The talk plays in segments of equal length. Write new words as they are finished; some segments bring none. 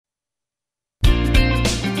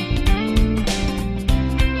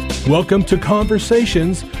Welcome to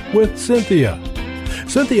Conversations with Cinthia.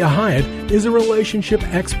 Cinthia Hiett is a relationship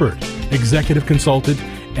expert, executive consultant,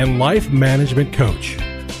 and life management coach.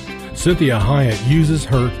 Cinthia Hiett uses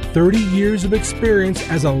her 30 years of experience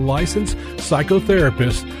as a licensed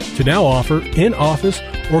psychotherapist to now offer in-office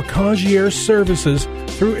or concierge services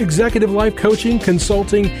through executive life coaching,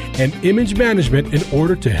 consulting, and image management in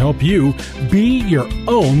order to help you be your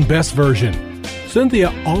own best version.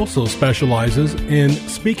 Cinthia also specializes in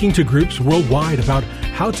speaking to groups worldwide about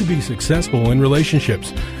how to be successful in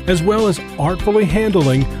relationships, as well as artfully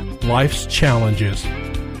handling life's challenges.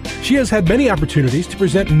 She has had many opportunities to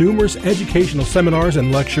present numerous educational seminars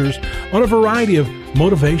and lectures on a variety of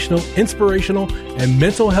motivational, inspirational, and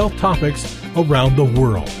mental health topics around the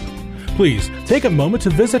world. Please take a moment to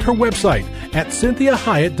visit her website at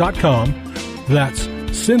CinthiaHiett.com. That's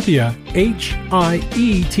Cinthia,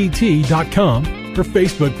 Hiett.com. Her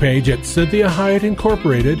Facebook page at Cinthia Hiett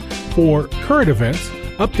Incorporated for current events,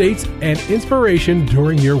 updates, and inspiration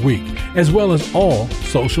during your week, as well as all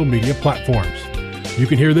social media platforms. You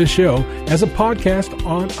can hear this show as a podcast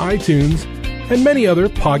on iTunes and many other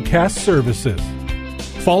podcast services.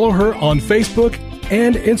 Follow her on Facebook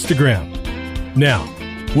and Instagram. Now,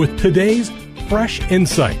 with today's fresh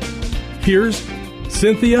insight, here's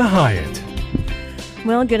Cinthia Hiett.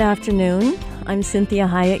 Well, good afternoon. I'm Cinthia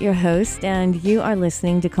Hiett, your host, and you are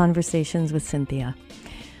listening to Conversations with Cinthia.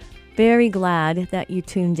 Very glad that you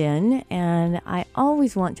tuned in, and I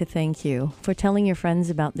always want to thank you for telling your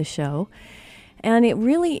friends about the show. And it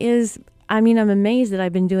really is, I'm amazed that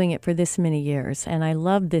I've been doing it for this many years, and I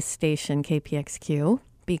love this station, KPXQ,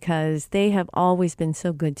 because they have always been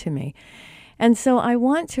so good to me. And so I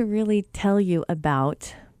want to really tell you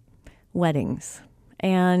about weddings.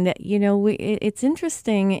 And, it's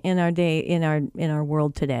interesting in our day, in our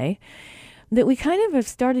world today, that we kind of have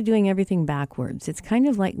started doing everything backwards. It's kind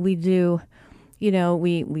of like we do,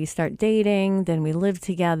 we start dating, then we live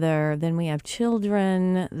together, then we have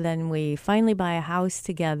children, then we finally buy a house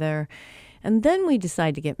together, and then we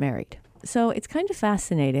decide to get married. So it's kind of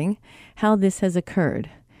fascinating how this has occurred.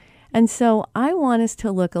 And so I want us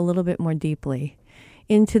to look a little bit more deeply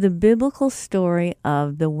into the biblical story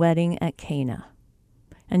of the wedding at Cana.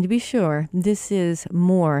 And to be sure, this is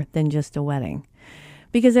more than just a wedding.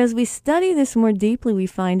 Because as we study this more deeply, we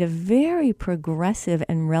find a very progressive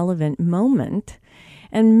and relevant moment,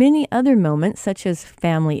 and many other moments such as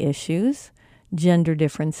family issues, gender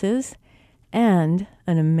differences, and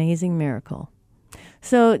an amazing miracle.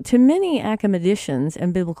 So to many academicians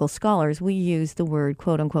and biblical scholars, we use the word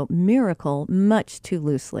quote-unquote miracle much too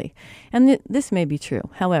loosely. And this may be true.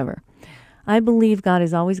 However, I believe God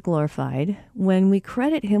is always glorified when we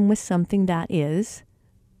credit him with something that is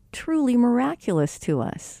truly miraculous to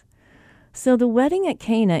us. So the wedding at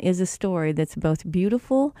Cana is a story that's both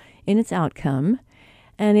beautiful in its outcome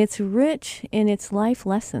and it's rich in its life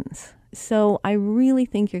lessons. So I really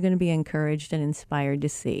think you're going to be encouraged and inspired to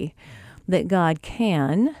see that God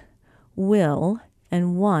can, will,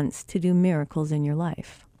 and wants to do miracles in your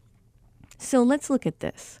life. So let's look at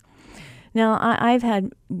this. Now, I've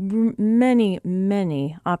had many,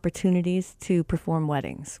 many opportunities to perform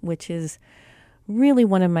weddings, which is really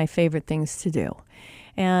one of my favorite things to do.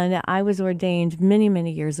 And I was ordained many,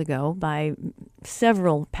 many years ago by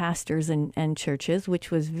several pastors and churches,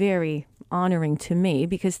 which was very honoring to me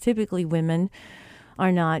because typically women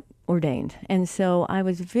are not ordained. And so I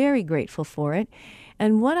was very grateful for it.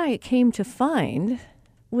 And what I came to find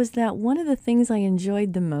was that one of the things I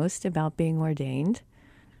enjoyed the most about being ordained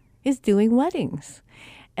is doing weddings.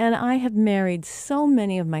 And I have married so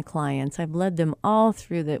many of my clients. I've led them all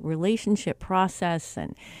through the relationship process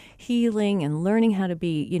and healing and learning how to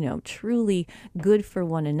be, truly good for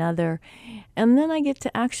one another. And then I get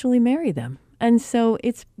to actually marry them. And so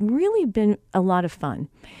it's really been a lot of fun.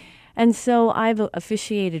 And so I've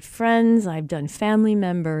officiated friends, I've done family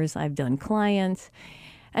members, I've done clients.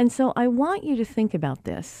 And so I want you to think about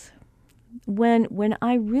this. When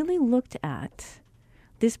I really looked at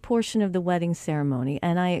this portion of the wedding ceremony,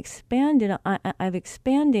 and I'm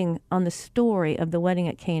expanding on the story of the wedding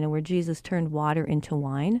at Cana where Jesus turned water into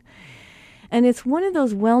wine. And it's one of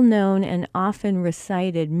those well-known and often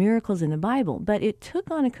recited miracles in the Bible, but it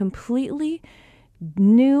took on a completely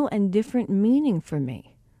new and different meaning for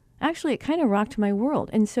me. Actually, it kind of rocked my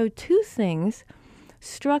world. And so two things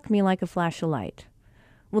struck me like a flash of light.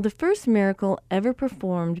 Well, the first miracle ever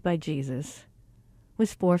performed by Jesus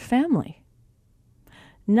was for family.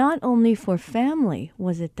 Not only for family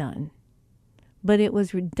was it done, but it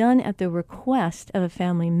was done at the request of a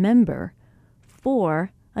family member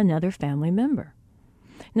for another family member.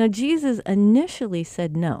 Now, Jesus initially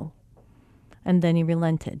said no, and then he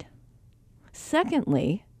relented.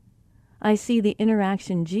 Secondly, I see the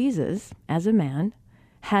interaction Jesus, as a man,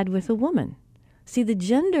 had with a woman. See, the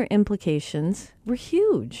gender implications were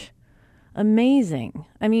huge, amazing.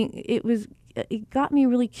 I mean, it got me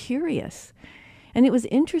really curious. And it was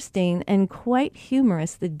interesting and quite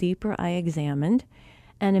humorous the deeper I examined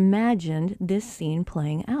and imagined this scene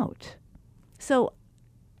playing out. So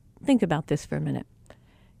think about this for a minute.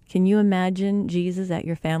 Can you imagine Jesus at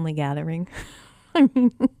your family gathering? I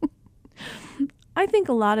mean, I think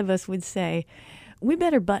a lot of us would say, we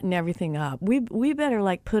better button everything up. We better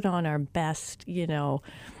like put on our best,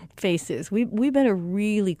 faces. We better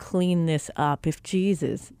really clean this up if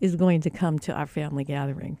Jesus is going to come to our family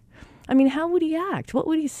gathering. I mean, how would he act? What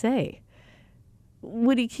would he say?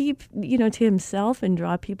 Would he keep, to himself and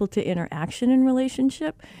draw people to interaction in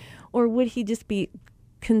relationship? Or would he just be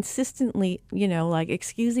consistently, like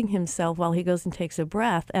excusing himself while he goes and takes a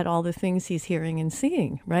breath at all the things he's hearing and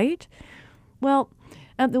seeing, right? Well,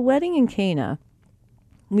 at the wedding in Cana,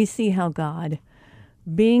 we see how God,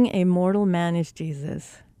 being a mortal man as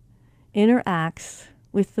Jesus, interacts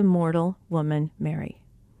with the mortal woman, Mary.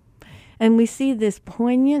 And we see this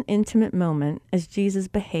poignant, intimate moment as Jesus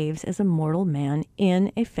behaves as a mortal man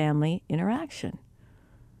in a family interaction.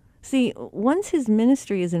 See, once his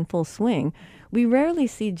ministry is in full swing, we rarely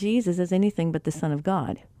see Jesus as anything but the Son of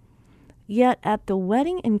God. Yet at the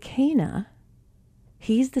wedding in Cana,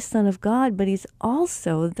 he's the Son of God, but he's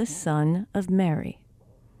also the Son of Mary.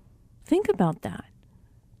 Think about that.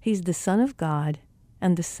 He's the Son of God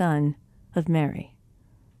and the Son of Mary.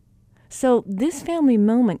 So this family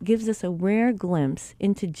moment gives us a rare glimpse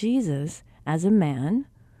into Jesus as a man,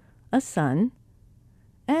 a son,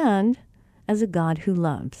 and as a God who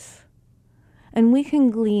loves. And we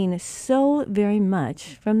can glean so very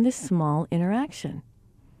much from this small interaction.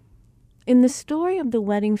 In the story of the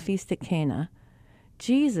wedding feast at Cana,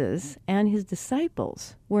 Jesus and his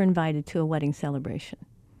disciples were invited to a wedding celebration.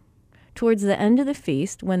 Towards the end of the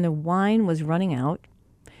feast, when the wine was running out,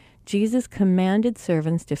 Jesus commanded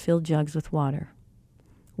servants to fill jugs with water,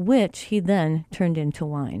 which he then turned into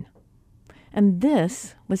wine. And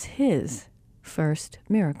this was his first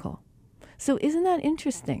miracle. So isn't that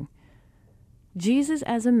interesting? Jesus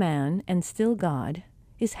as a man and still God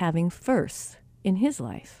is having firsts in his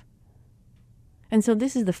life. And so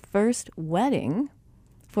this is the first wedding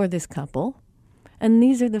for this couple, and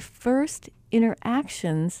these are the first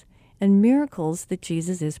interactions and miracles that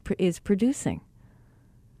Jesus is producing.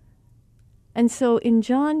 And so in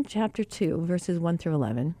John chapter 2, verses 1 through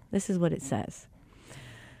 11, this is what it says.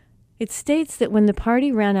 It states that when the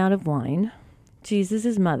party ran out of wine,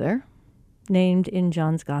 Jesus' mother, named in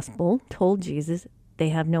John's gospel, told Jesus, "They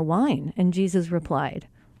have no wine." And Jesus replied,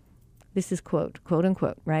 this is quote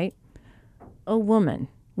unquote, right? "Oh, woman,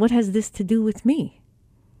 what has this to do with me?"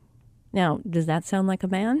 Now, does that sound like a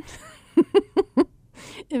man?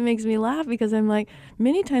 It makes me laugh because I'm like,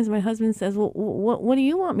 many times my husband says, well, what do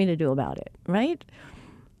you want me to do about it, right?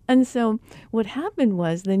 And so what happened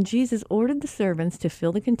was then Jesus ordered the servants to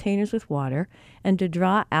fill the containers with water and to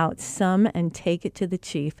draw out some and take it to the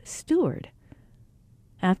chief steward.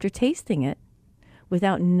 After tasting it,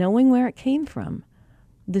 without knowing where it came from,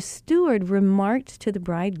 the steward remarked to the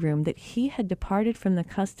bridegroom that he had departed from the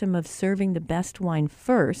custom of serving the best wine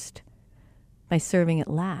first by serving it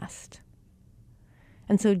last.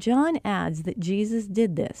 And so John adds that Jesus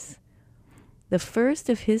did this, the first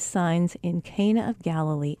of his signs in Cana of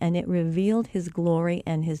Galilee, and it revealed his glory,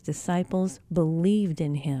 and his disciples believed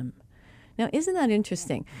in him. Now, isn't that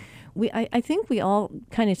interesting? I think we all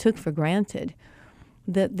kind of took for granted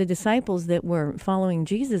that the disciples that were following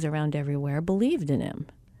Jesus around everywhere believed in him.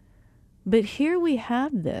 But here we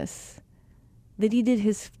have this, that he did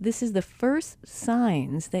this is the first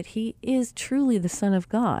signs that he is truly the Son of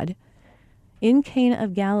God in Cana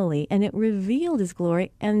of Galilee, and it revealed his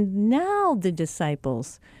glory, and now the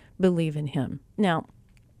disciples believe in him. Now,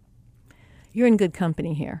 you're in good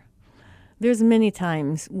company here. There's many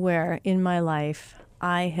times where in my life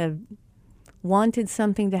I have wanted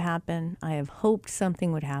something to happen, I have hoped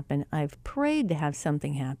something would happen, I've prayed to have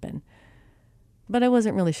something happen, but I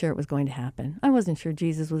wasn't really sure it was going to happen. I wasn't sure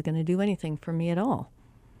Jesus was going to do anything for me at all.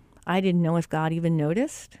 I didn't know if God even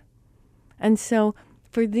noticed. And so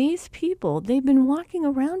for these people, they've been walking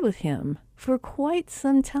around with him for quite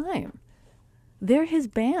some time. They're his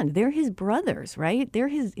band. They're his brothers, right? They're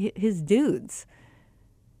his dudes.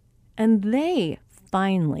 And they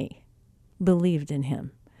finally believed in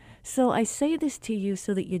him. So I say this to you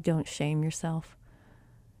so that you don't shame yourself.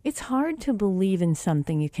 It's hard to believe in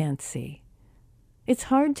something you can't see. It's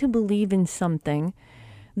hard to believe in something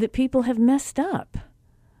that people have messed up.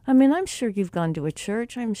 I mean, I'm sure you've gone to a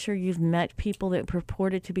church. I'm sure you've met people that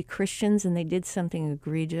purported to be Christians and they did something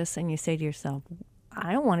egregious, and you say to yourself,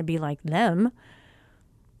 I don't want to be like them.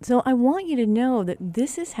 So I want you to know that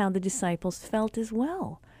this is how the disciples felt as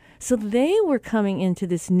well. So they were coming into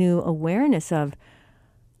this new awareness of,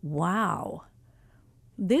 wow,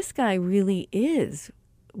 this guy really is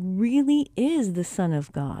the Son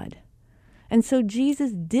of God. And so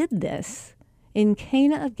Jesus did this in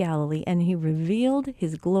Cana of Galilee, and he revealed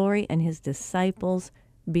his glory, and his disciples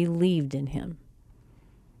believed in him.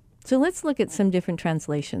 So let's look at some different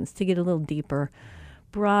translations to get a little deeper,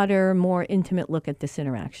 broader, more intimate look at this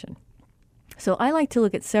interaction. So I like to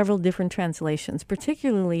look at several different translations,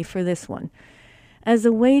 particularly for this one, as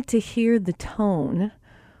a way to hear the tone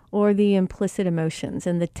or the implicit emotions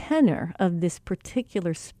and the tenor of this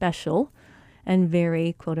particular special and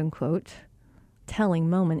very, quote unquote, telling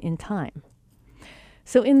moment in time.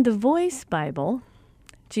 So in the Voice Bible,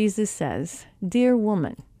 Jesus says, "Dear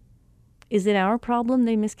woman, is it our problem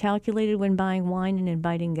they miscalculated when buying wine and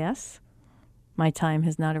inviting guests? My time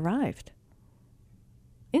has not arrived."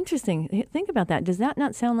 Interesting. Think about that. Does that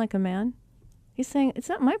not sound like a man? He's saying, it's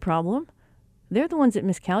not my problem. They're the ones that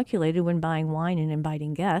miscalculated when buying wine and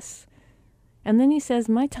inviting guests. And then he says,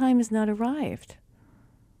 my time has not arrived.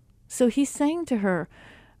 So he's saying to her,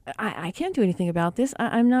 I can't do anything about this.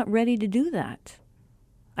 I'm not ready to do that.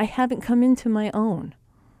 I haven't come into my own.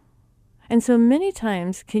 And so many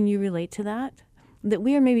times, can you relate to that? That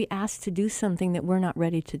we are maybe asked to do something that we're not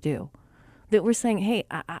ready to do. That we're saying, hey,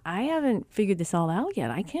 I haven't figured this all out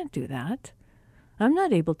yet. I can't do that. I'm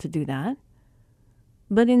not able to do that.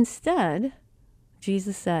 But instead,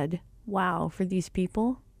 Jesus said, wow, for these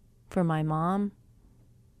people, for my mom,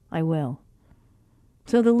 I will.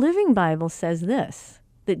 So the Living Bible says this,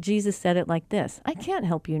 that Jesus said it like this: I can't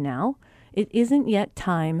help you now. It isn't yet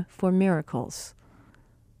time for miracles.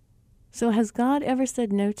 So has God ever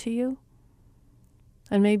said no to you?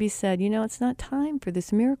 And maybe said, it's not time for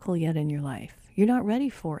this miracle yet in your life. You're not ready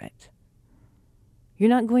for it. You're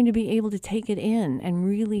not going to be able to take it in and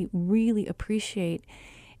really, really appreciate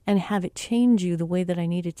and have it change you the way that I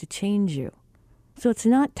need it to change you. So it's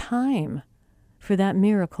not time for that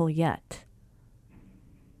miracle yet.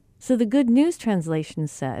 So the Good News Translation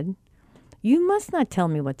said, you must not tell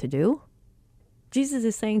me what to do. Jesus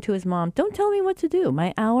is saying to his mom, don't tell me what to do.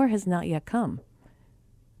 My hour has not yet come.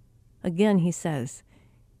 Again, he says,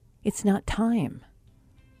 it's not time.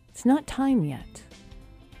 It's not time yet.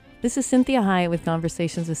 This is Cinthia Hyatt with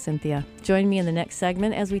Conversations with Cinthia. Join me in the next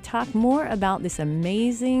segment as we talk more about this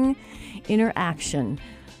amazing interaction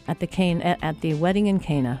at the wedding in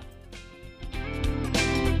Cana.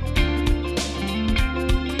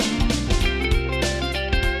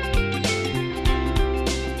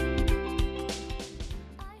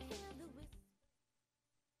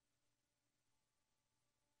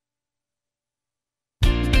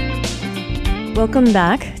 Welcome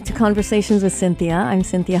back to Conversations with Cinthia. I'm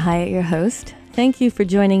Cinthia Hyatt, your host. Thank you for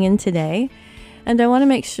joining in today. And I want to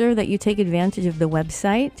make sure that you take advantage of the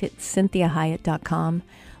website. It's CinthiaHyatt.com.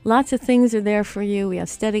 Lots of things are there for you. We have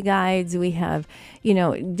study guides. We have,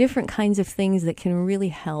 different kinds of things that can really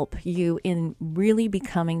help you in really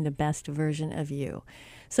becoming the best version of you.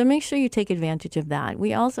 So make sure you take advantage of that.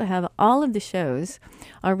 We also have all of the shows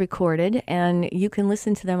are recorded, and you can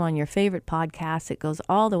listen to them on your favorite podcast. It goes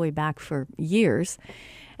all the way back for years.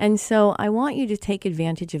 And so I want you to take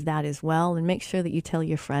advantage of that as well, and make sure that you tell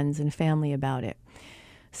your friends and family about it.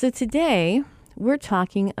 So today we're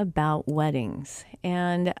talking about weddings,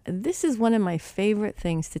 and this is one of my favorite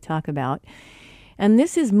things to talk about. And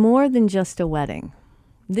this is more than just a wedding.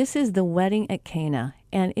 This is the wedding at Cana,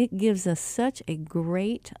 and it gives us such a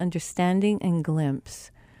great understanding and glimpse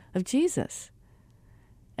of Jesus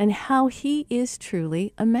and how he is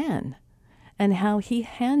truly a man and how he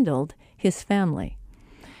handled his family.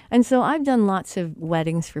 And so I've done lots of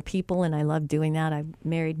weddings for people, and I love doing that. I've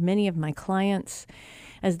married many of my clients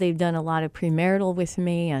as they've done a lot of premarital with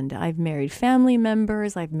me, and I've married family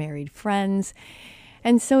members, I've married friends.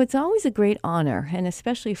 And so it's always a great honor, and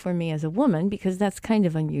especially for me as a woman, because that's kind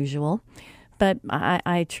of unusual. But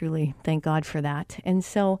I truly thank God for that. And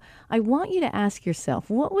so I want you to ask yourself,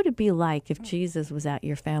 what would it be like if Jesus was at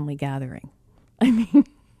your family gathering? I mean,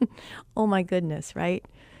 oh my goodness, right?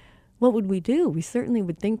 What would we do? We certainly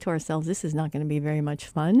would think to ourselves, this is not going to be very much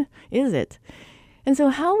fun, is it? And so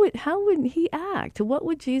how would he act? What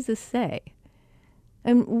would Jesus say?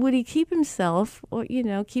 And would he keep himself or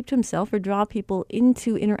draw people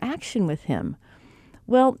into interaction with him?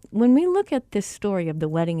 Well, when we look at this story of the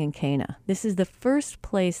wedding in Cana, this is the first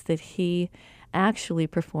place that he actually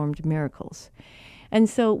performed miracles. And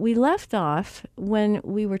so we left off when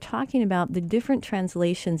we were talking about the different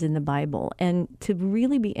translations in the Bible and to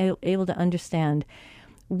really be able to understand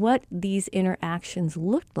what these interactions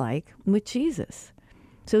looked like with Jesus.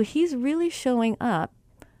 So he's really showing up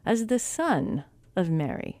as the son of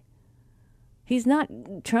Mary. He's not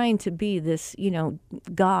trying to be this,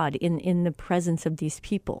 God in the presence of these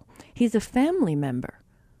people. He's a family member.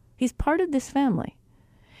 He's part of this family.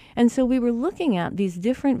 And so we were looking at these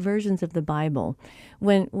different versions of the Bible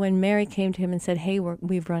when Mary came to him and said, hey,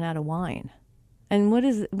 we've run out of wine. And what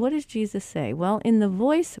does Jesus say? Well, in the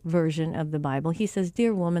Voice version of the Bible, he says,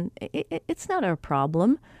 dear woman, it's not our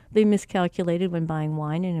problem. They miscalculated when buying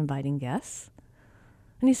wine and inviting guests.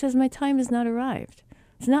 And he says, my time has not arrived.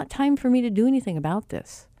 It's not time for me to do anything about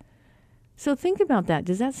this. So think about that.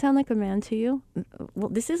 Does that sound like a man to you? Well,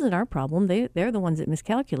 this isn't our problem. They're the ones that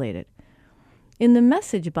miscalculated. In the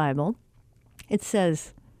Message Bible, it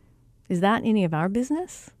says, is that any of our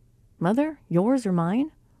business? Mother, yours or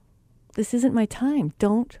mine? This isn't my time.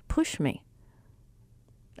 Don't push me.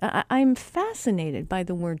 I'm fascinated by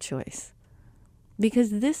the word choice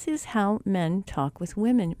because this is how men talk with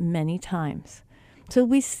women many times. So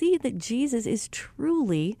we see that Jesus is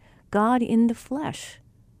truly God in the flesh.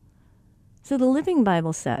 So the Living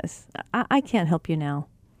Bible says, I can't help you now.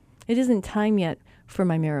 It isn't time yet for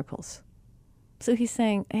my miracles. So he's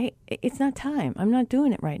saying, hey, it's not time. I'm not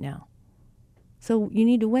doing it right now. So you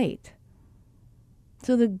need to wait.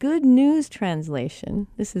 So the Good News translation,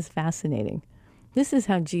 this is fascinating. This is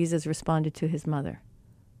how Jesus responded to his mother.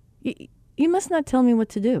 You must not tell me what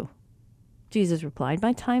to do. Jesus replied,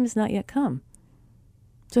 my time has not yet come.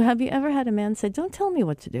 So have you ever had a man say, don't tell me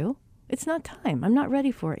what to do. It's not time. I'm not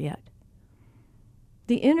ready for it yet.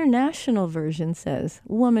 The International Version says,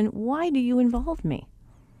 woman, why do you involve me?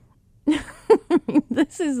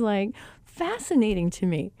 This is like fascinating to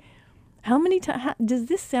me. How many times does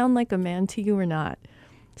this sound like a man to you or not?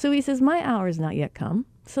 So he says, my hour has not yet come.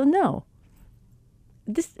 So no.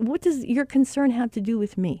 What does your concern have to do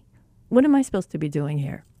with me? What am I supposed to be doing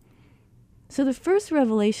here? So the first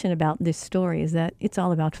revelation about this story is that it's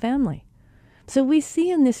all about family. So we see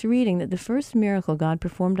in this reading that the first miracle God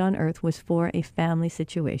performed on earth was for a family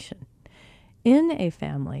situation. In a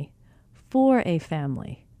family, for a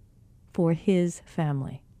family, for his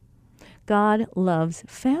family. God loves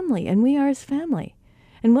family, and we are his family.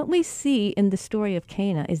 And what we see in the story of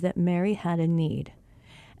Cana is that Mary had a need,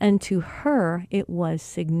 and to her it was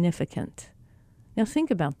significant. Now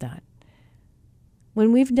think about that.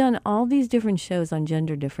 When we've done all these different shows on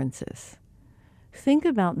gender differences, think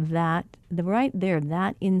about that, right there,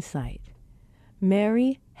 that insight.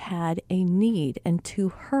 Mary had a need, and to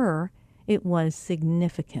her it was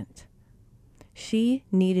significant. She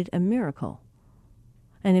needed a miracle.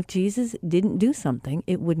 And if Jesus didn't do something,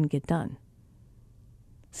 it wouldn't get done.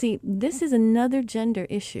 See, this is another gender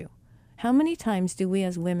issue. How many times do we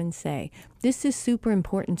as women say, this is super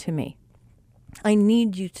important to me. I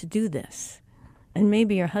need you to do this. And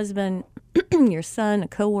maybe your husband, your son, a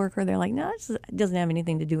coworker, they're like, no, it doesn't have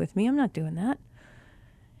anything to do with me. I'm not doing that.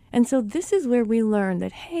 And so this is where we learn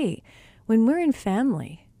that, hey, when we're in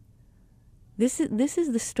family, this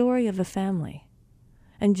is the story of a family.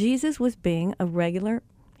 And Jesus was being a regular,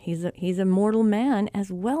 he's a mortal man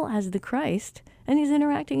as well as the Christ, and he's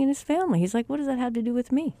interacting in his family. He's like, what does that have to do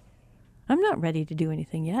with me? I'm not ready to do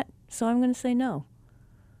anything yet, so I'm going to say no.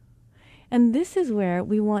 And this is where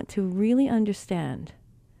we want to really understand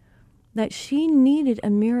that she needed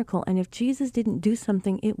a miracle, and if Jesus didn't do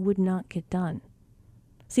something, it would not get done.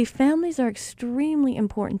 See, families are extremely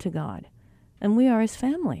important to God, and we are his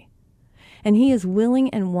family. And he is willing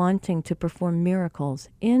and wanting to perform miracles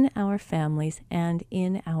in our families and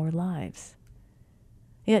in our lives.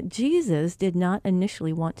 Yet Jesus did not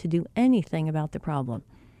initially want to do anything about the problem.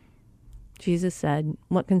 Jesus said,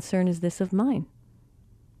 what concern is this of mine?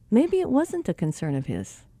 Maybe it wasn't a concern of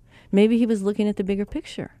his. Maybe he was looking at the bigger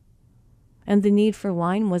picture. And the need for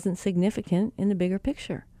wine wasn't significant in the bigger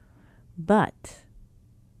picture. But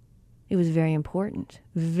it was very important,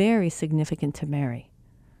 very significant to Mary.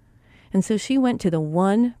 And so she went to the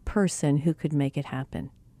one person who could make it happen.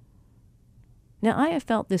 Now, I have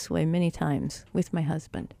felt this way many times with my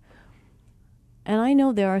husband. And I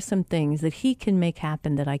know there are some things that he can make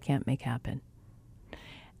happen that I can't make happen.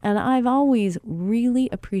 And I've always really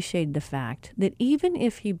appreciated the fact that even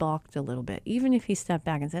if he balked a little bit, even if he stepped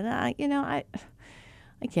back and said, I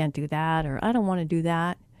can't do that, or I don't want to do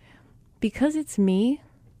that, because it's me,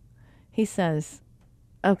 he says,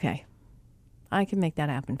 okay, I can make that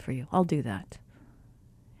happen for you. I'll do that.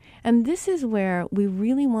 And this is where we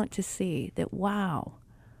really want to see that, wow,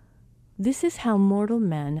 this is how mortal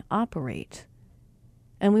men operate.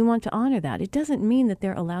 And we want to honor that. It doesn't mean that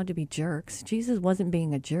they're allowed to be jerks. Jesus wasn't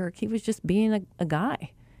being a jerk. He was just being a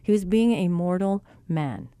guy. He was being a mortal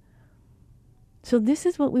man. So this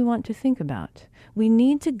is what we want to think about. We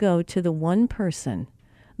need to go to the one person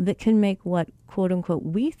that can make what, quote unquote,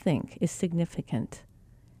 we think is significant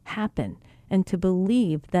happen, and to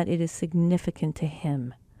believe that it is significant to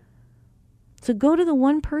him. So go to the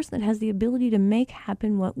one person that has the ability to make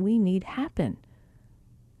happen what we need happen.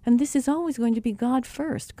 And this is always going to be God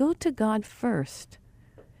first. Go to God first.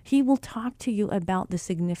 He will talk to you about the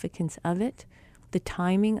significance of it, the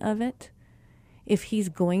timing of it, if he's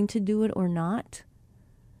going to do it or not.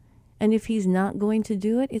 And if he's not going to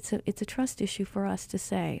do it, it's a trust issue for us to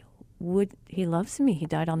say, he loves me. He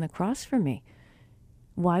died on the cross for me.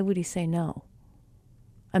 Why would he say no?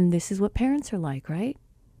 And this is what parents are like, right?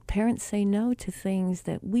 Parents say no to things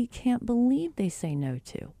that we can't believe they say no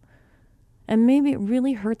to. And maybe it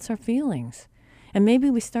really hurts our feelings. And maybe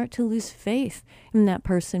we start to lose faith in that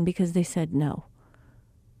person because they said no.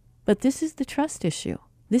 But this is the trust issue.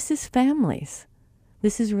 This is families.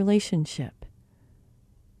 This is relationship.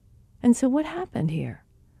 And so what happened here?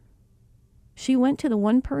 She went to the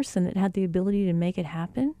one person that had the ability to make it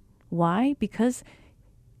happen. Why? Because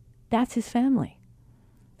that's his family.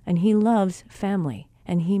 And he loves family.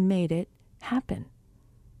 And he made it happen.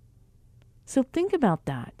 So think about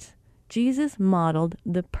that. Jesus modeled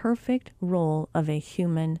the perfect role of a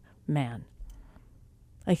human man.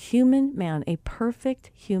 A human man, a perfect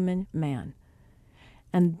human man.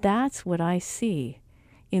 And that's what I see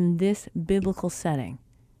in this biblical setting.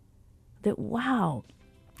 That, wow,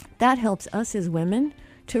 that helps us as women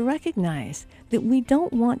to recognize that we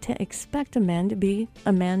don't want to expect a man to be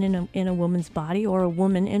a man in a woman's body or a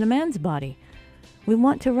woman in a man's body. We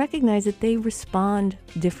want to recognize that they respond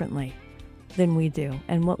differently than we do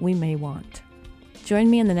and what we may want.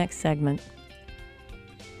 Join me in the next segment.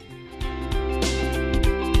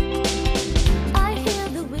 I hear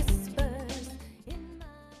the whispers in my...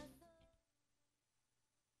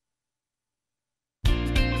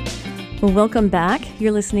 Well, welcome back.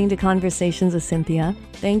 You're listening to Conversations with Cinthia.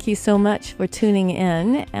 Thank you so much for tuning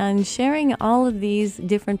in and sharing all of these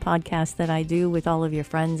different podcasts that I do with all of your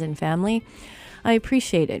friends and family. I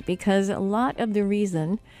appreciate it because a lot of the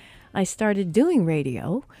reason I started doing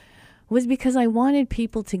radio was because I wanted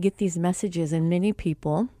people to get these messages, and many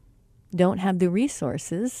people don't have the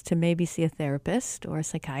resources to maybe see a therapist or a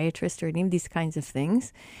psychiatrist or any of these kinds of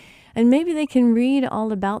things. And maybe they can read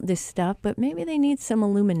all about this stuff, but maybe they need some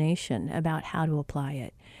illumination about how to apply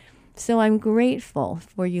it. So I'm grateful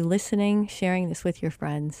for you listening, sharing this with your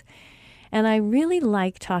friends. And I really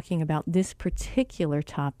like talking about this particular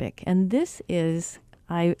topic. And this is,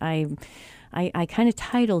 I kind of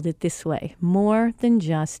titled it this way, More Than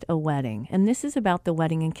Just a Wedding. And this is about the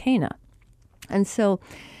wedding in Cana. And so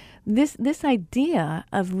this idea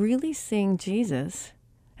of really seeing Jesus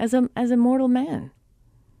as a mortal man.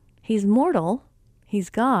 He's mortal, he's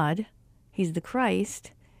God, he's the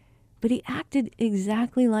Christ, but he acted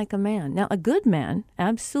exactly like a man. Now, a good man,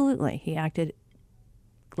 absolutely, he acted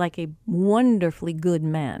like a wonderfully good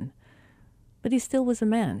man, but he still was a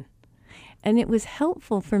man. And it was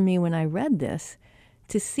helpful for me when I read this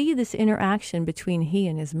to see this interaction between he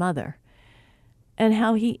and his mother and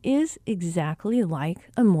how he is exactly like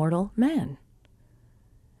a mortal man.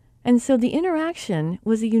 And so the interaction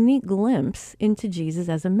was a unique glimpse into Jesus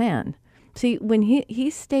as a man. See, when he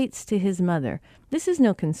states to his mother, "This is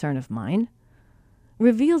no concern of mine,"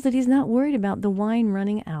 reveals that he's not worried about the wine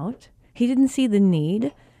running out. He didn't see the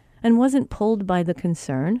need and wasn't pulled by the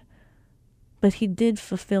concern, but he did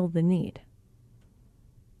fulfill the need.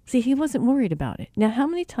 See, he wasn't worried about it. Now, how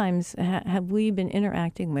many times have we been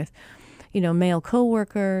interacting with, male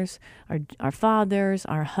coworkers, our fathers,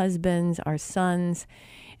 our husbands, our sons,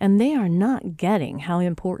 and they are not getting how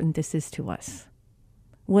important this is to us,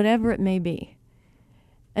 whatever it may be.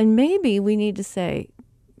 And maybe we need to say,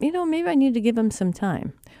 maybe I need to give them some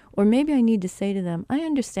time. Or maybe I need to say to them, I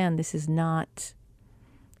understand this is not,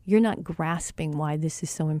 you're not grasping why this is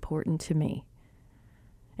so important to me.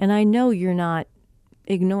 And I know you're not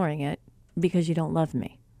ignoring it because you don't love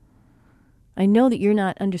me. I know that you're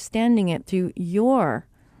not understanding it through your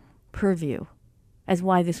purview as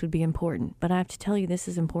why this would be important. But I have to tell you, this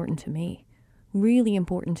is important to me, really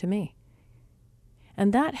important to me.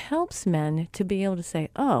 And that helps men to be able to say,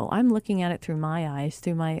 oh, I'm looking at it through my eyes,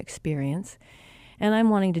 through my experience, and I'm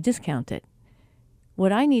wanting to discount it.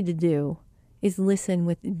 What I need to do is listen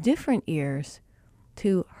with different ears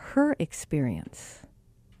to her experience.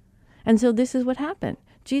 And so this is what happened.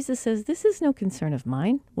 Jesus says, this is no concern of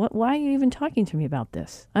mine. Why are you even talking to me about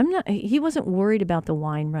this? He wasn't worried about the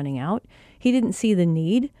wine running out. He didn't see the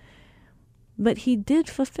need, but he did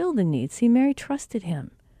fulfill the need. See, Mary trusted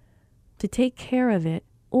him to take care of it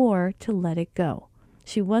or to let it go.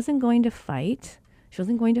 She wasn't going to fight. She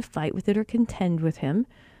wasn't going to fight with it or contend with him,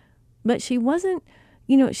 but she wasn't,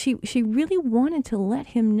 she really wanted to let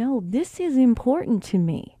him know, this is important to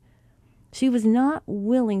me. She was not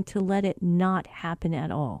willing to let it not happen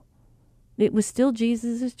at all. It was still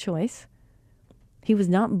Jesus' choice. He was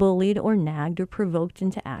not bullied or nagged or provoked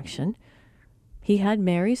into action. He had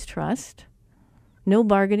Mary's trust. No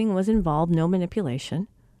bargaining was involved, no manipulation.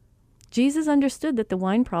 Jesus understood that the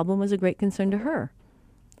wine problem was a great concern to her.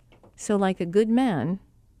 So like a good man,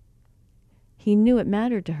 he knew it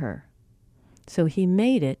mattered to her. So he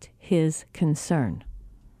made it his concern.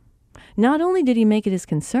 Not only did he make it his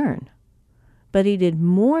concern, but he did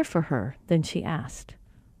more for her than she asked.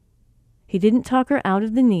 He didn't talk her out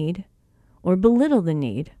of the need or belittle the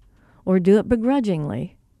need or do it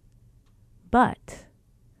begrudgingly, but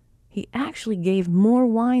he actually gave more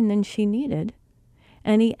wine than she needed,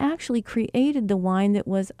 and he actually created the wine that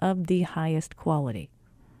was of the highest quality.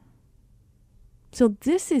 So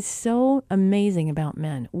this is so amazing about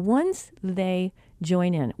men. Once they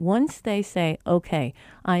join in, once they say, okay,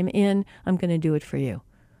 I'm in, I'm going to do it for you,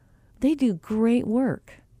 they do great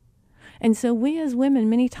work. And so we as women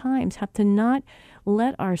many times have to not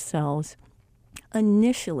let ourselves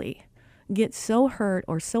initially get so hurt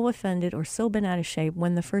or so offended or so bent out of shape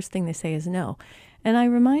when the first thing they say is no. And I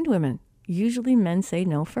remind women, usually men say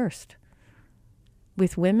no first.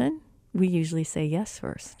 With women, we usually say yes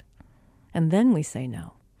first. And then we say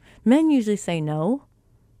no. Men usually say no,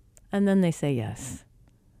 and then they say yes.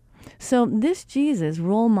 So this Jesus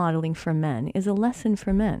role modeling for men is a lesson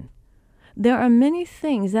for men. There are many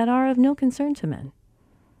things that are of no concern to men,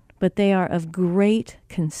 but they are of great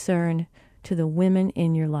concern to the women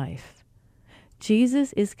in your life.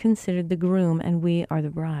 Jesus is considered the groom and we are the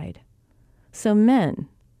bride. So men,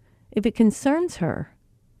 if it concerns her,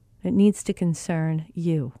 it needs to concern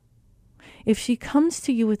you. If she comes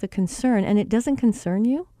to you with a concern and it doesn't concern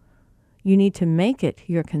you, you need to make it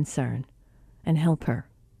your concern and help her.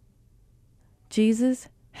 Jesus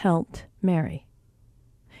helped Mary.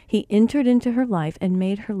 He entered into her life and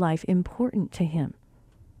made her life important to him.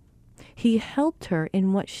 He helped her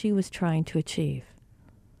in what she was trying to achieve.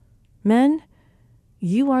 Men,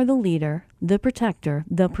 you are the leader, the protector,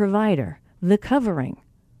 the provider, the covering.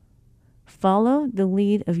 Follow the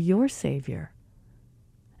lead of your Savior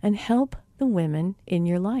and help the women in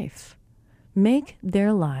your life. Make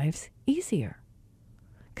their lives easier.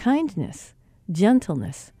 Kindness,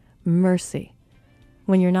 gentleness, mercy,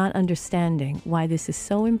 when you're not understanding why this is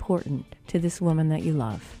so important to this woman that you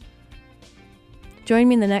love. Join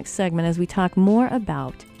me in the next segment as we talk more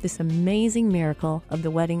about this amazing miracle of the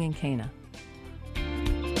wedding in Cana.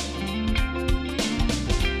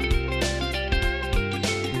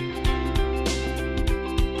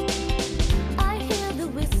 I hear the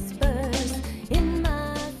whispers in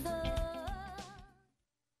my thoughts.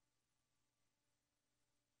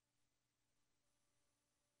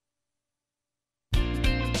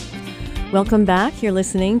 Welcome back. You're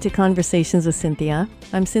listening to Conversations with Cinthia.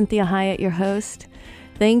 I'm Cinthia Hiett, your host.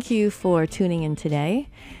 Thank you for tuning in today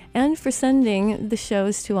and for sending the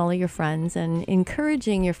shows to all of your friends and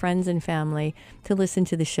encouraging your friends and family to listen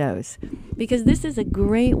to the shows, because this is a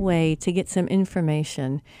great way to get some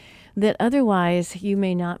information that otherwise you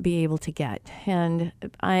may not be able to get. And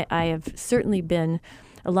I have certainly been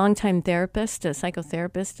a longtime therapist, a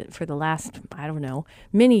psychotherapist for the last,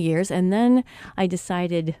 many years. And then I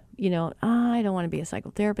decided, I don't want to be a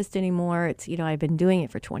psychotherapist anymore. I've been doing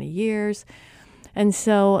it for 20 years. And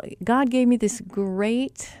so God gave me this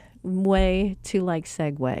great way to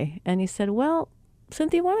segue. And he said, well,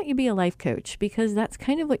 Cinthia, why don't you be a life coach? Because that's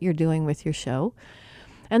kind of what you're doing with your show.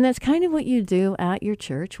 And that's kind of what you do at your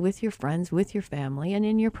church, with your friends, with your family, and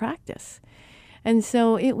in your practice. And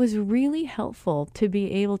so it was really helpful to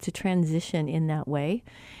be able to transition in that way.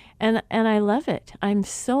 And I love it. I'm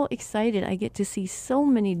so excited. I get to see so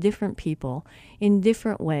many different people in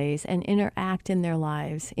different ways and interact in their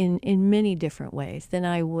lives in many different ways than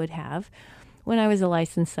I would have when I was a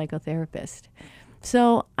licensed psychotherapist.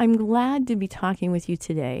 So I'm glad to be talking with you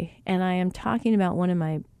today. And I am talking about one of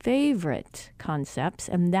my favorite concepts,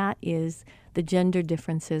 and that is the gender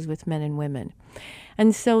differences with men and women.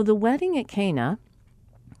 And so the wedding at Cana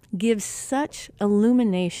gives such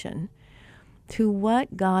illumination to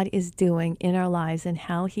what God is doing in our lives and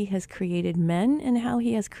how he has created men and how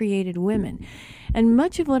he has created women. And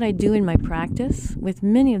much of what I do in my practice with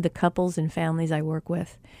many of the couples and families I work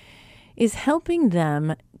with is helping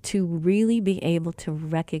them to really be able to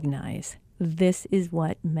recognize this is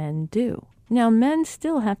what men do. Now, men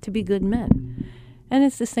still have to be good men. And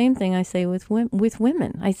it's the same thing I say with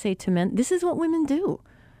women. I say to men, this is what women do.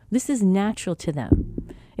 This is natural to them.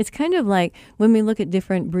 It's kind of like when we look at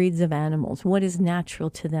different breeds of animals, what is natural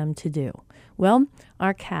to them to do? Well,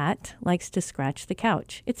 our cat likes to scratch the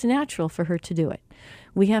couch. It's natural for her to do it.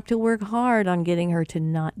 We have to work hard on getting her to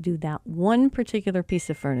not do that one particular piece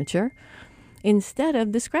of furniture instead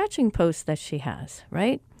of the scratching post that she has,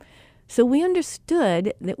 right? So we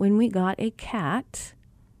understood that when we got a cat,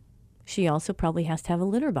 she also probably has to have a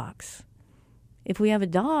litter box. If we have a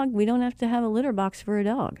dog, we don't have to have a litter box for a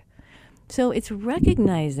dog. So it's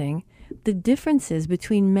recognizing the differences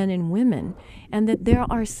between men and women, and that there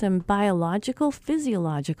are some biological,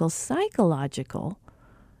 physiological, psychological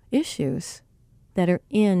issues that are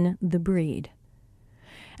in the breed.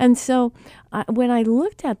 And so when I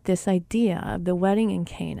looked at this idea of the wedding in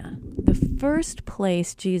Cana, the first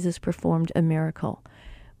place Jesus performed a miracle,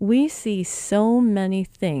 we see so many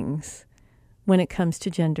things when it comes to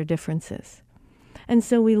gender differences. And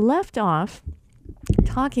so we left off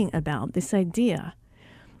talking about this idea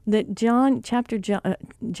that John chapter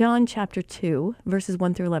 2, verses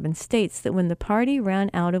 1 through 11, states that when the party ran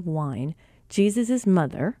out of wine, Jesus'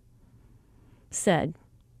 mother said,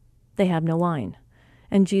 "They have no wine."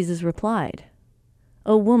 And Jesus replied,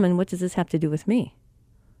 "Oh, woman, what does this have to do with me?"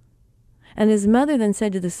 And his mother then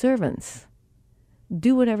said to the servants,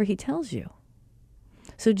 "Do whatever he tells you."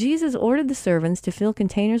 So Jesus ordered the servants to fill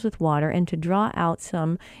containers with water and to draw out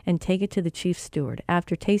some and take it to the chief steward.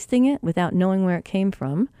 After tasting it, without knowing where it came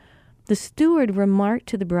from, the steward remarked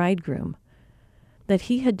to the bridegroom that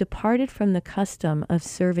he had departed from the custom of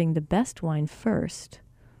serving the best wine first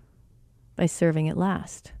by serving it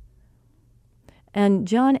last. And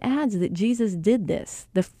John adds that Jesus did this,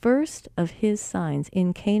 the first of his signs,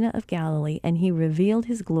 in Cana of Galilee, and he revealed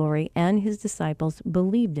his glory, and his disciples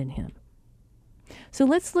believed in him. So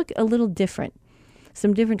let's look a little different,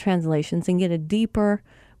 some different translations, and get a deeper,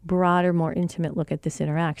 broader, more intimate look at this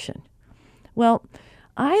interaction. Well,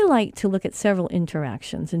 I like to look at several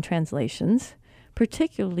interactions and translations,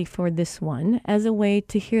 particularly for this one, as a way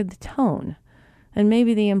to hear the tone and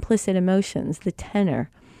maybe the implicit emotions, the tenor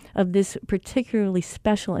of this particularly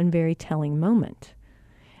special and very telling moment.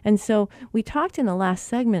 And so we talked in the last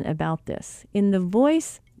segment about this. In the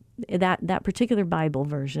Voice, that particular Bible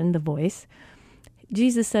version, the Voice,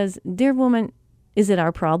 Jesus says, "Dear woman, is it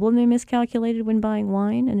our problem they miscalculated when buying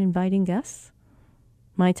wine and inviting guests?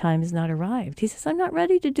 My time has not arrived." He says, "I'm not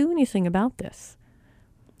ready to do anything about this."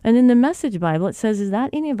 And in the Message Bible, it says, "Is that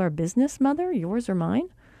any of our business, mother, yours or mine?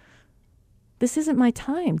 This isn't my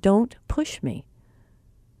time. Don't push me."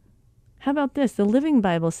 How about this? The Living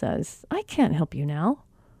Bible says, "I can't help you now.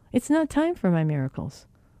 It's not time for my miracles."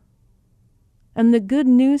 And the Good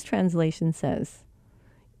News translation says,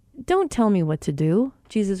 "Don't tell me what to do."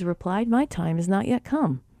 Jesus replied, "My time has not yet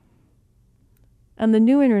come." And the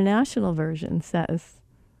New International Version says,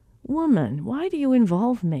 "Woman, why do you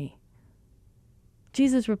involve me?"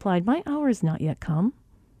 Jesus replied, "My hour has not yet come."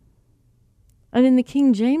 And in the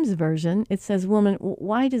King James Version, it says, "Woman,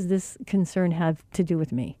 why does this concern have to do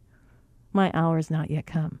with me? My hour has not yet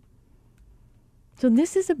come." So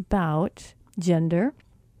this is about gender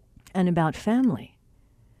and about family.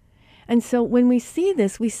 And so when we see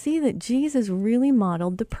this, we see that Jesus really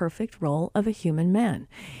modeled the perfect role of a human man.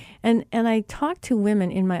 And I talk to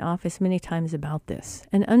women in my office many times about this,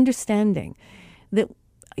 and understanding that,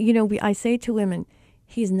 I say to women,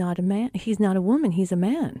 he's not a man, he's not a woman, he's a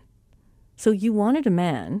man. So you wanted a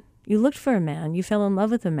man, you looked for a man, you fell in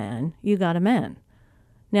love with a man, you got a man.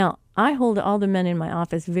 Now, I hold all the men in my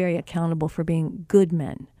office very accountable for being good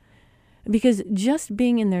men, because just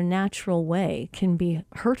being in their natural way can be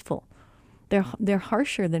hurtful. They're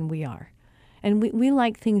harsher than we are. And we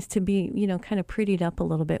like things to be, kind of prettied up a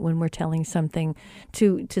little bit when we're telling something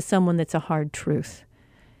to someone that's a hard truth.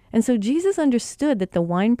 And so Jesus understood that the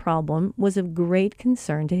wine problem was of great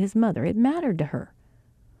concern to his mother. It mattered to her.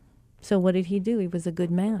 So what did he do? He was a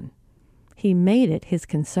good man. He made it his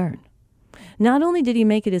concern. Not only did he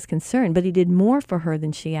make it his concern, but he did more for her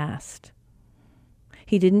than she asked.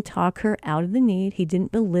 He didn't talk her out of the need. He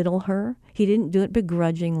didn't belittle her. He didn't do it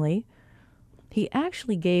begrudgingly. He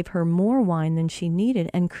actually gave her more wine than she needed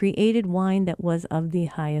and created wine that was of the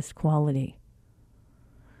highest quality.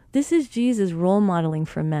 This is Jesus' role modeling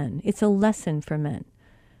for men. It's a lesson for men.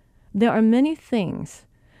 There are many things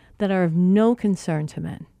that are of no concern to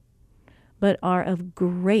men, but are of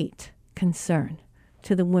great concern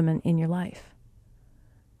to the women in your life.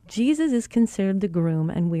 Jesus is considered the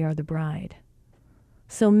groom and we are the bride.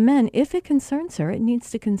 So men, if it concerns her, it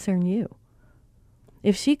needs to concern you.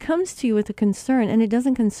 If she comes to you with a concern and it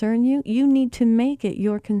doesn't concern you, you need to make it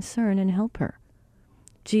your concern and help her.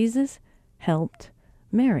 Jesus helped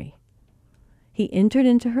Mary. He entered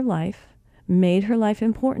into her life, made her life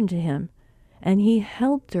important to him, and he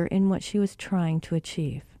helped her in what she was trying to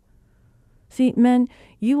achieve. See, men,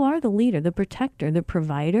 you are the leader, the protector, the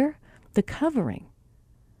provider, the covering.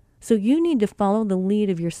 So you need to follow the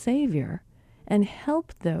lead of your Savior and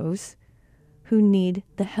help those who need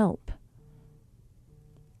the help.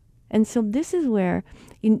 And so this is where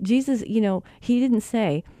Jesus, he didn't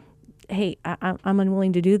say, hey, I'm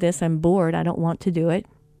unwilling to do this. I'm bored. I don't want to do it,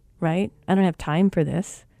 right? I don't have time for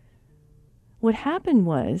this. What happened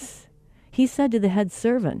was he said to the head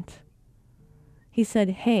servant, he said,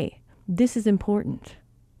 hey, this is important.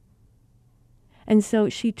 And so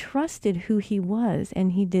she trusted who he was,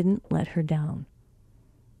 and he didn't let her down.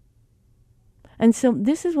 And so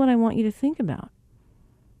this is what I want you to think about.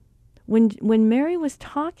 When Mary was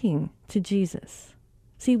talking to Jesus,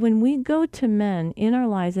 see, when we go to men in our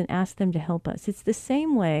lives and ask them to help us, it's the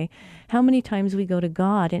same way how many times we go to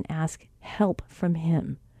God and ask help from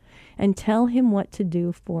him and tell him what to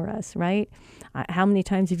do for us, right? How many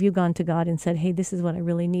times have you gone to God and said, hey, this is what I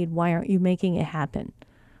really need. Why aren't you making it happen?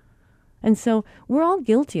 And so we're all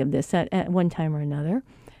guilty of this at one time or another.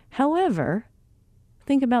 However,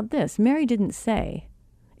 think about this. Mary didn't say,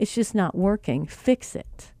 it's just not working, fix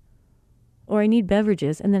it. Or I need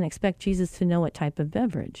beverages, and then expect Jesus to know what type of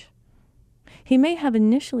beverage. He may have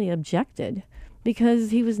initially objected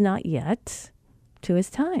because he was not yet to his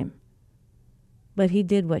time. But he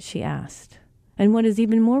did what she asked. And what is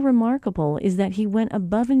even more remarkable is that he went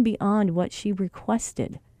above and beyond what she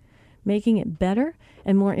requested, making it better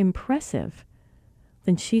and more impressive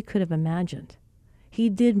than she could have imagined. He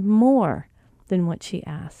did more than what she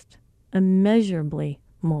asked, immeasurably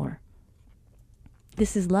more.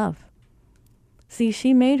 This is love. See,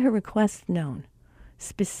 she made her request known,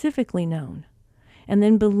 specifically known, and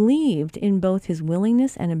then believed in both his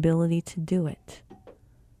willingness and ability to do it.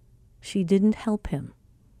 She didn't help him.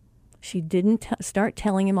 She didn't start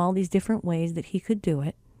telling him all these different ways that he could do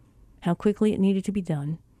it, how quickly it needed to be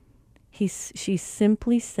done. She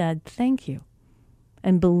simply said, thank you,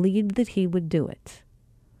 and believed that he would do it.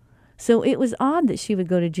 So it was odd that she would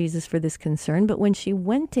go to Jesus for this concern, but when she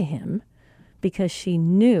went to him, because she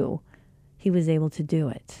knew he was able to do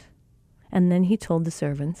it. And then he told the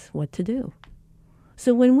servants what to do.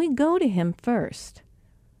 So when we go to him first,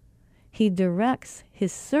 he directs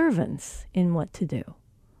his servants in what to do.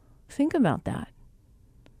 Think about that.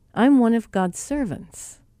 I'm one of God's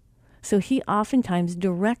servants. So he oftentimes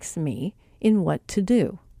directs me in what to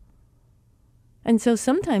do. And so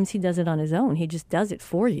sometimes he does it on his own. He just does it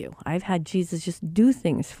for you. I've had Jesus just do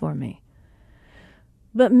things for me.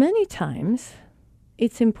 But many times,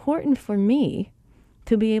 it's important for me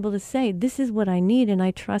to be able to say, this is what I need, and I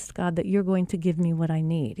trust, God, that you're going to give me what I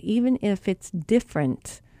need, even if it's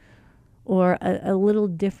different or a little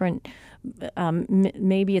different.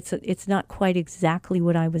 Maybe it's not quite exactly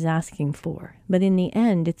what I was asking for, but in the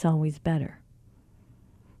end, it's always better.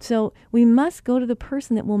 So we must go to the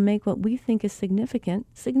person that will make what we think is significant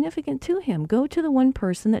to him. Go to the one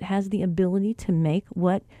person that has the ability to make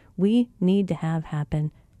what we need to have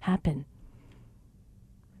happen.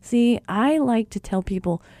 See, I like to tell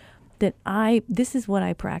people that this is what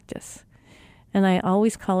I practice. And I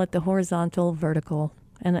always call it the horizontal vertical.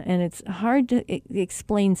 And it's hard to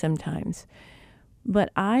explain sometimes.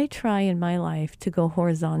 But I try in my life to go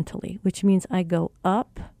horizontally, which means I go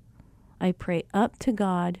up. I pray up to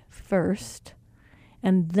God first.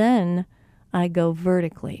 And then I go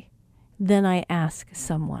vertically. Then I ask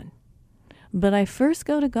someone. But I first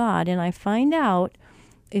go to God and I find out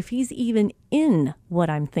if he's even in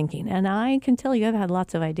what I'm thinking. And I can tell you, I've had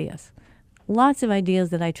lots of ideas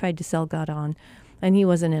that I tried to sell God on, and he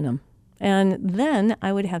wasn't in them. And then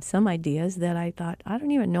I would have some ideas that I thought, I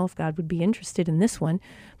don't even know if God would be interested in this one,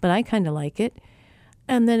 but I kind of like it.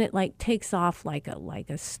 And then it takes off like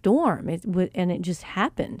a storm. And it just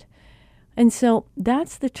happened. And so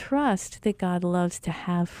that's the trust that God loves to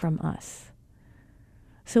have from us.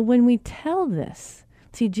 So when we tell this,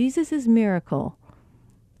 see, Jesus' miracle,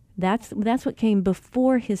 that's what came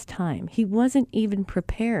before his time. He wasn't even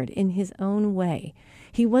prepared in his own way.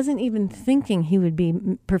 He wasn't even thinking he would be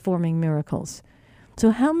performing miracles.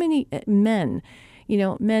 So how many men,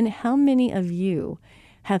 how many of you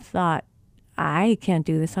have thought, I can't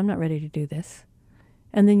do this. I'm not ready to do this.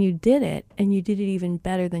 And then you did it, and you did it even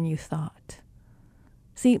better than you thought.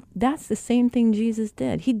 See, that's the same thing Jesus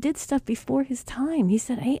did. He did stuff before his time. He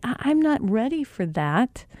said, hey, I'm not ready for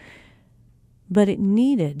that. But it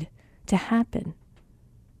needed to happen.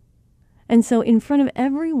 And so in front of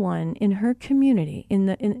everyone in her community,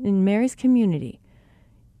 in Mary's community,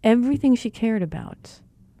 everything she cared about,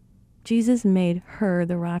 Jesus made her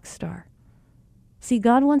the rock star. See,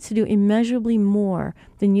 God wants to do immeasurably more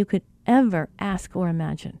than you could ever ask or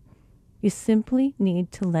imagine. You simply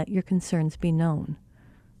need to let your concerns be known.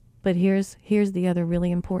 But here's the other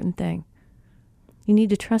really important thing. You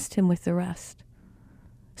need to trust him with the rest.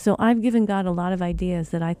 So I've given God a lot of ideas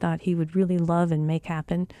that I thought he would really love and make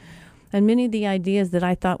happen. And many of the ideas that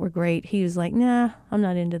I thought were great, he was like, nah, I'm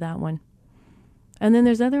not into that one. And then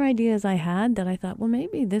there's other ideas I had that I thought, well,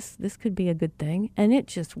 maybe this could be a good thing. And it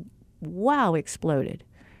just, wow, exploded.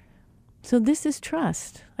 So this is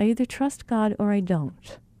trust. I either trust God or I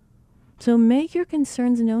don't. So make your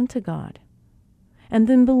concerns known to God. And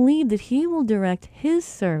then believe that he will direct his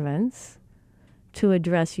servants to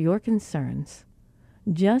address your concerns,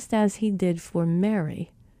 just as he did for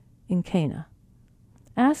Mary in Cana.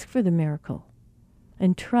 Ask for the miracle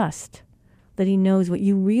and trust that he knows what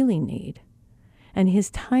you really need. And his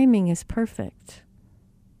timing is perfect.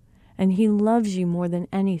 And he loves you more than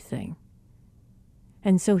anything.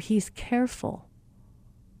 And so he's careful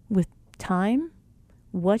with time,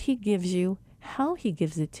 what he gives you, how he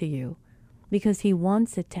gives it to you, because he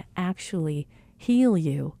wants it to actually heal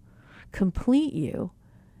you, complete you,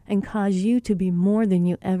 and cause you to be more than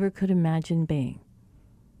you ever could imagine being.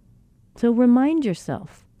 So remind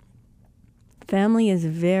yourself, family is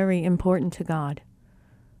very important to God.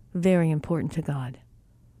 Very important to God.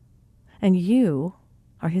 And you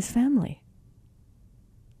are his family.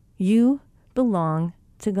 You belong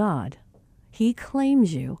to God. He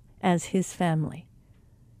claims you as his family.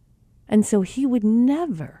 And so he would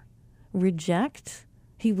never reject,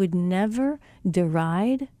 he would never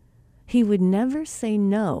deride, he would never say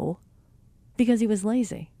no because he was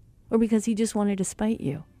lazy or because he just wanted to spite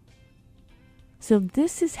you. So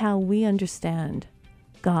this is how we understand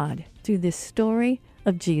God through this story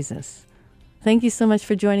of Jesus. Thank you so much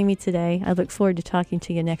for joining me today. I look forward to talking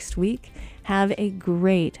to you next week. Have a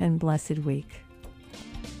great and blessed week.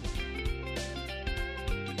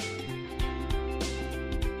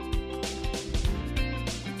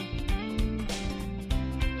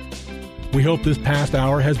 We hope this past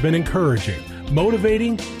hour has been encouraging,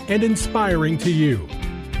 motivating, and inspiring to you.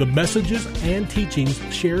 The messages and teachings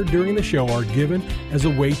shared during the show are given as a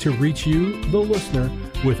way to reach you, the listener,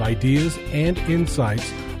 with ideas and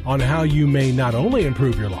insights on how you may not only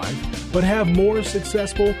improve your life, but have more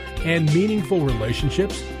successful and meaningful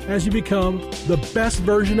relationships as you become the best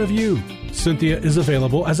version of you. Cinthia is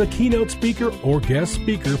available as a keynote speaker or guest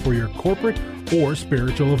speaker for your corporate or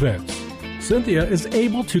spiritual events. Cinthia is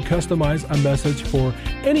able to customize a message for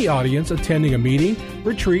any audience attending a meeting,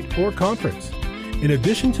 retreat, or conference. In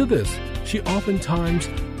addition to this, she oftentimes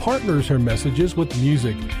partners her messages with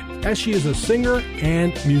music, as she is a singer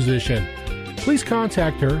and musician. Please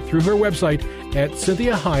contact her through her website at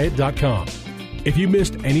CinthiaHyatt.com. If you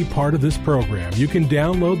missed any part of this program, you can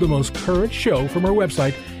download the most current show from her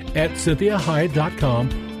website at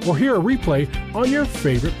CinthiaHyatt.com or hear a replay on your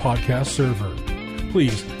favorite podcast server.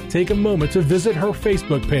 Please take a moment to visit her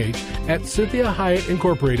Facebook page at Cinthia Hyatt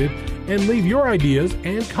Incorporated and leave your ideas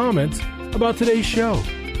and comments about today's show.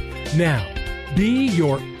 Now, be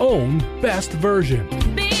your own best version.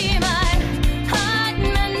 Be my